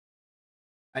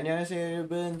안녕하세요,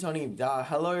 여러분. Tony.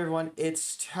 Hello, everyone.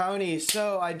 It's Tony.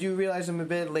 So, I do realize I'm a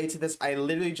bit late to this. I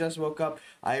literally just woke up.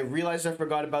 I realized I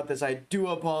forgot about this. I do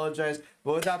apologize.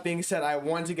 But with that being said, I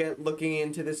want to get looking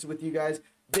into this with you guys.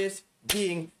 This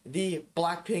being the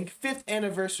Blackpink 5th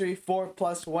anniversary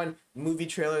 4+1 movie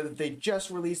trailer that they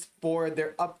just released for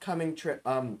their upcoming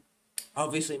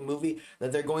obviously movie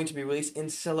that they're going to be released in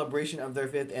celebration of their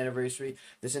 5th anniversary.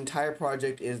 This entire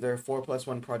project is their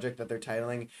 4+1 project that they're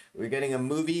titling. We're getting a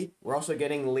movie. We're also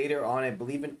getting later on, I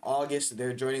believe in August,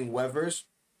 they're joining Weverse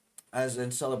as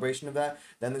in celebration of that.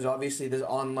 Then there's obviously this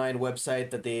online website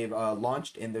that they've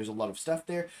launched, and there's a lot of stuff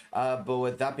there. But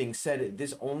with that being said,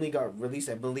 this only got released,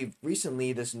 I believe,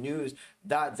 recently, this news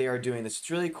that they are doing this. It's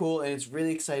really cool, and it's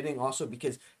really exciting also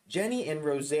because Jennie and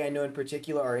Rose, I know in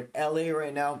particular, are in LA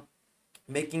right now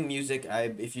making music.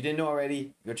 If you didn't know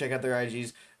already, go check out their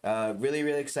IGs. Really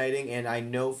exciting, and I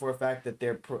know for a fact that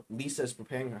Lisa is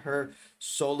preparing her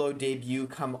solo debut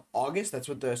come August. That's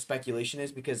what the speculation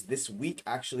is, because this week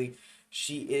actually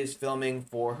she is filming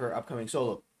for her upcoming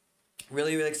solo.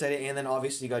 Really excited. And then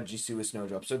obviously you got Jisoo with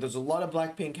Snowdrop. So there's a lot of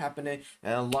Blackpink happening,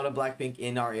 and a lot of Blackpink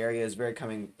in our area is a lot of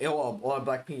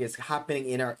Blackpink is happening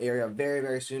in our area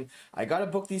very soon. I gotta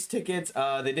book these tickets.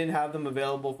 They didn't have them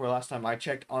available for last time I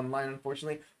checked online,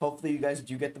 unfortunately. Hopefully you guys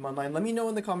do get them online. Let me know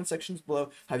in the comment sections below.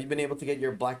 Have you been able to get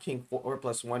your Blackpink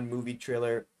 4+1 movie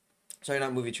trailer? Sorry,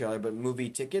 not movie trailer, but movie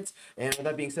tickets. And with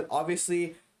that being said,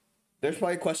 obviously there's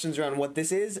probably questions around what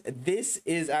this is. This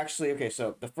is actually, okay,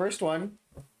 so the first one,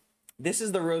 this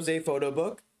is the Rosé photo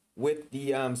book with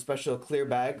the special clear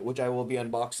bag, which I will be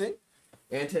unboxing.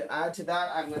 And to add to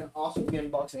that, I'm going to also be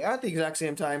unboxing at the exact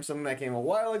same time something that came a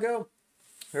while ago.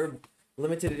 Her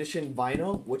limited edition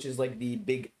vinyl, which is like the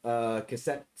big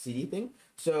cassette CD thing.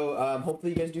 So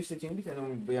hopefully you guys do stay tuned, because I'm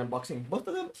going to be unboxing both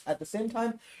of them at the same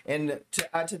time. And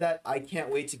to add to that, I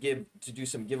can't wait to do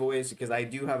some giveaways, because I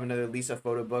do have another Lisa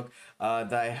photo book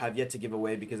that I have yet to give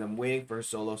away, because I'm waiting for her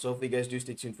solo. So hopefully you guys do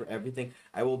stay tuned for everything.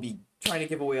 I will be trying to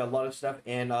give away a lot of stuff,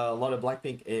 and a lot of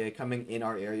Blackpink coming in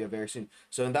our area very soon.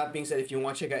 So in that being said, if you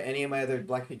want to check out any of my other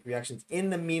Blackpink reactions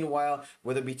in the meanwhile,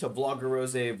 whether it be to vlogger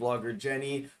Rose, vlogger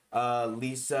Jennie,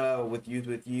 Lisa with Youth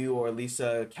With You, or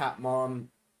Lisa Cat Mom,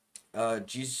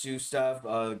 Jisoo stuff,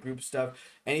 group stuff,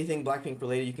 anything Blackpink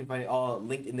related, you can find it all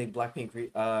linked in the Blackpink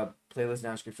playlist down in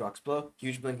the description box below.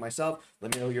 Huge Blink myself.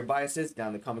 Let me know your biases down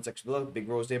in the comment section below. Big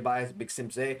Rose bias, big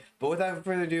Sims A. But without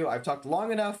further ado, I've talked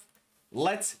long enough.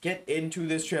 Let's get into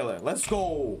this trailer. Let's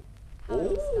go.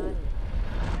 Oh,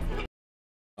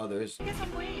 there's.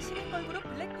 선보인 10인 걸그룹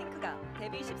블랙핑크가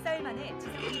데뷔 14일 만에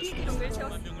지상 1위 기록을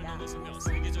세웠습니다.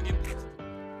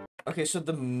 Okay, so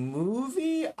the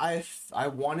movie I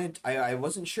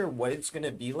wasn't sure what it's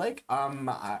gonna be like.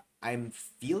 I'm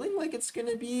feeling like it's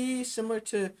gonna be similar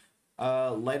to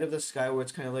Light of the Sky, where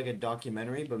it's kind of like a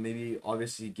documentary, but maybe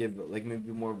obviously give like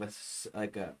maybe more of a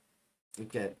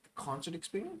concert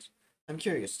experience. I'm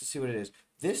curious to see what it is.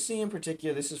 This scene in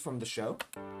particular, this is from the show.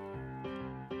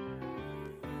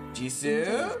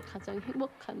 Jisoo. 가장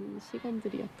행복한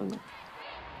시간들이었던 것 같아요.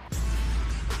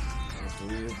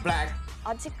 Black.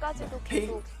 아직까지도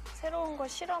계속 새로운 걸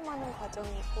실험하는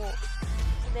과정이고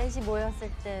넷이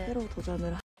모였을 때 새로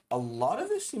도전을 A lot of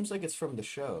this seems like it's from the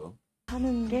show.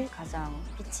 하는 게 가장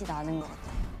빛이 나는 것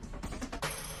같아요.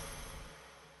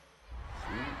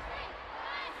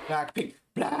 Blackpink,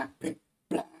 Blackpink,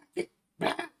 Blackpink,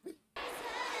 Blackpink.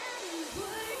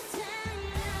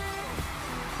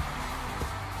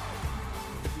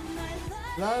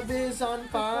 Love is on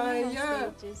fire.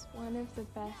 Stage is one of the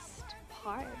best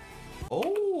parts.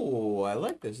 Oh, I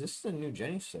like this. This is a new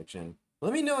Jennie section.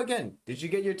 Let me know again. Did you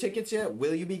get your tickets yet?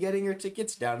 Will you be getting your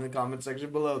tickets? Down in the comment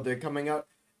section below. They're coming out.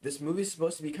 This movie is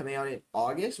supposed to be coming out in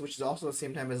August, which is also the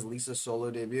same time as Lisa's solo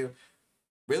debut.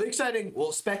 Really exciting.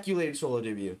 Well, speculated solo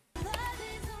debut.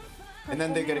 And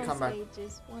then they're gonna come back. Stage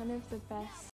is one of the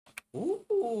best. Ooh,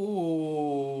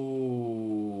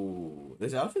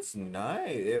 this outfit's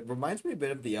nice. It reminds me a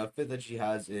bit of the outfit that she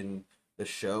has in the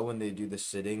show when they do the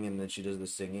sitting and then she does the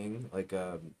singing, like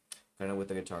kind of with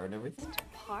the guitar and everything.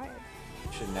 Part.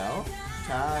 Chanel,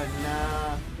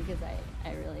 Tana. Because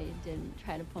I really didn't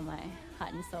try to put my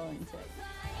heart and soul into it.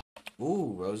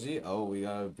 Ooh, Rosie. Oh, we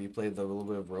gotta replay the little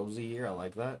bit of Rosie here. I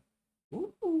like that.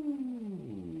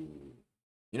 Ooh.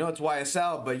 You know it's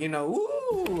YSL, but you know,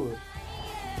 ooh.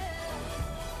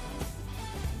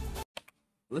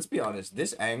 Let's be honest,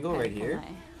 this angle right here.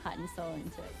 My heart and soul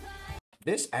into it.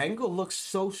 This angle looks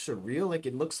so surreal, like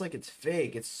it looks like it's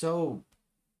fake. It's so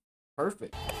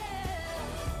perfect.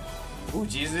 Ooh,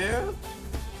 Jisoo.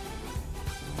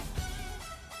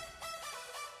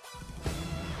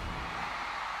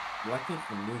 Blackpink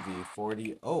the movie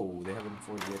 40. Oh, they have it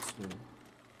in 4DX soon.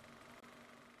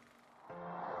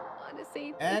 I want to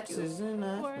say thank X you is in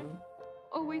for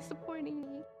always supporting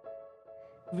me.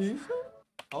 Lisa?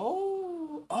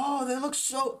 Oh, oh, they look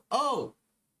so. Oh,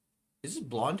 is it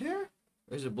blonde hair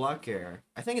or is it black hair?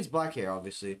 I think it's black hair,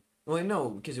 obviously. Well, no,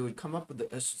 because it would come up with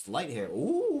the it's light hair.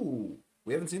 Ooh,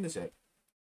 we haven't seen this yet.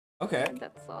 Okay.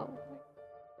 That's all.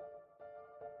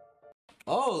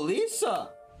 Oh, Lisa.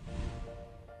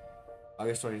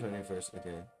 August 2021.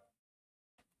 Okay.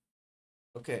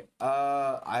 Okay.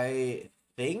 I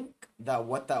think that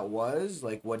what that was,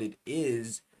 like what it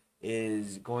is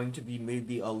going to be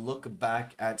maybe a look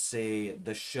back at, say,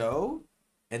 the show,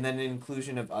 and then an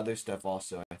inclusion of other stuff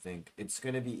also. I think it's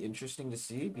going to be interesting to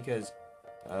see because,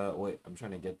 wait, I'm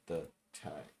trying to get the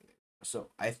tag. So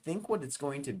I think what it's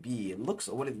going to be,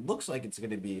 what it looks like it's going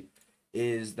to be,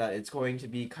 is that it's going to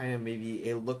be kind of maybe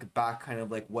a look back, kind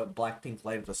of like what Blackpink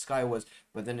Light Up the Sky was,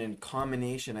 but then in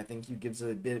combination, I think he gives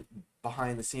a bit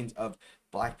behind the scenes of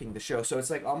Blackpink the show. So it's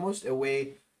like almost a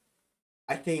way.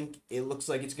 I think it looks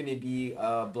like it's going to be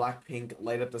Blackpink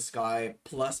Light Up the Sky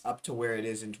plus up to where it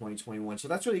is in 2021. So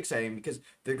that's really exciting because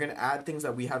they're going to add things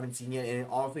that we haven't seen yet. And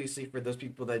obviously for those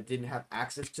people that didn't have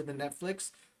access to the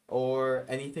Netflix or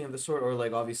anything of the sort, or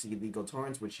like obviously illegal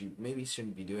torrents, which you maybe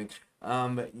shouldn't be doing,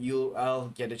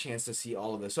 I'll get a chance to see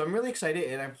all of this. So I'm really excited,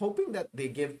 and I'm hoping that they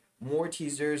give more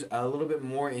teasers, a little bit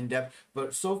more in depth.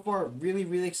 But so far, really,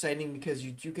 really exciting because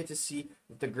you do get to see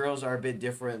that the girls are a bit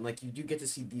different. Like you do get to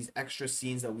see these extra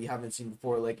scenes that we haven't seen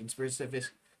before, like in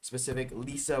specific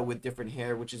Lisa with different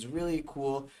hair, which is really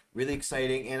cool, really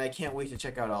exciting, and I can't wait to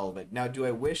check out all of it. Now, do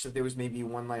I wish that there was maybe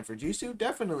one line for Jisoo?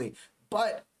 Definitely.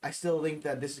 But I still think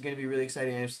that this is going to be really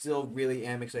exciting, and I still really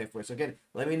am excited for it. So again,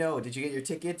 let me know, did you get your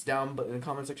tickets down in the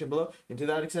comment section below? And to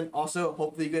that extent, also,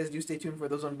 hopefully you guys do stay tuned for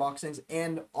those unboxings,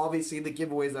 and obviously the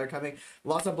giveaways that are coming.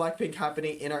 Lots of Blackpink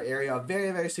happening in our area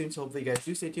very, very soon, so hopefully you guys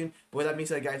do stay tuned. But with that being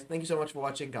said, guys, thank you so much for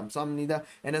watching. 감사합니다.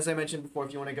 And as I mentioned before,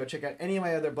 if you want to go check out any of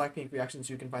my other Blackpink reactions,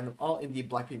 you can find them all in the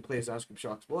Blackpink playlist down in the description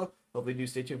box below. Hopefully do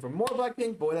stay tuned for more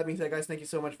Blackpink. But with that being said, guys, thank you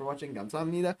so much for watching.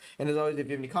 감사합니다. And as always, if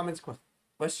you have any comments,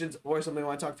 questions, or something you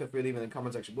want to talk, feel free to leave in the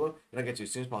comment section below, and I'll get to you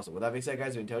as soon as possible. With that being said, guys,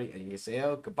 I've been Tony, and you can say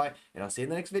goodbye, and I'll see you in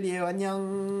the next video.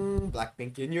 안녕.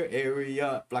 Blackpink in your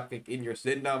area, Blackpink in your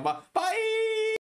cinema. Bye.